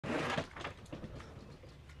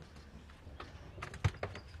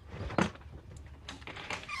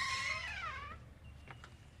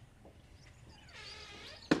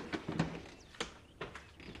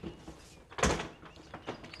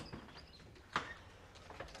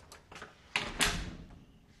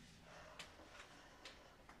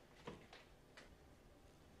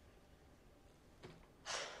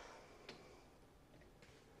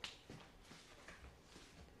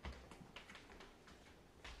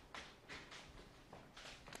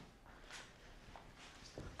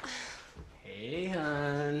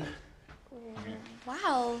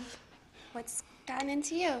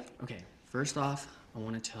into you? Okay, first off, I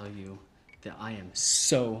want to tell you that I am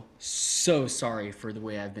so sorry for the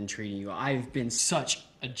way I've been treating you. I've been such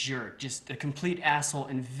a jerk, just a complete asshole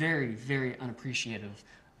and very unappreciative.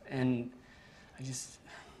 And I just,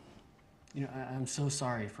 I'm so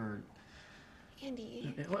sorry for...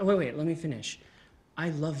 Andy. Wait, let me finish. I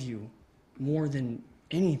love you more than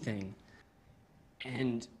anything.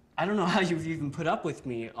 And I don't know how you've even put up with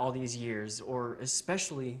me all these years, or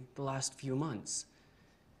especially the last few months.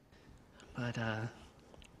 But, got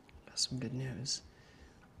some good news.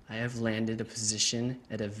 I have landed a position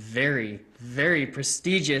at a very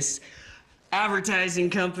prestigious advertising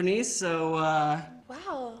company, so,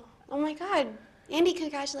 Wow. Oh my God. Andy,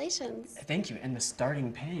 congratulations. Thank you, and the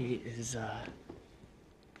starting pay is,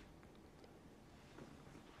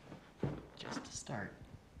 just a start.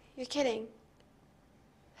 You're kidding.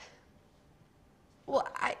 Well,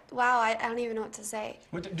 I don't even know what to say.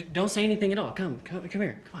 Don't say anything at all. Come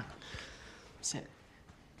here, come on. Sit.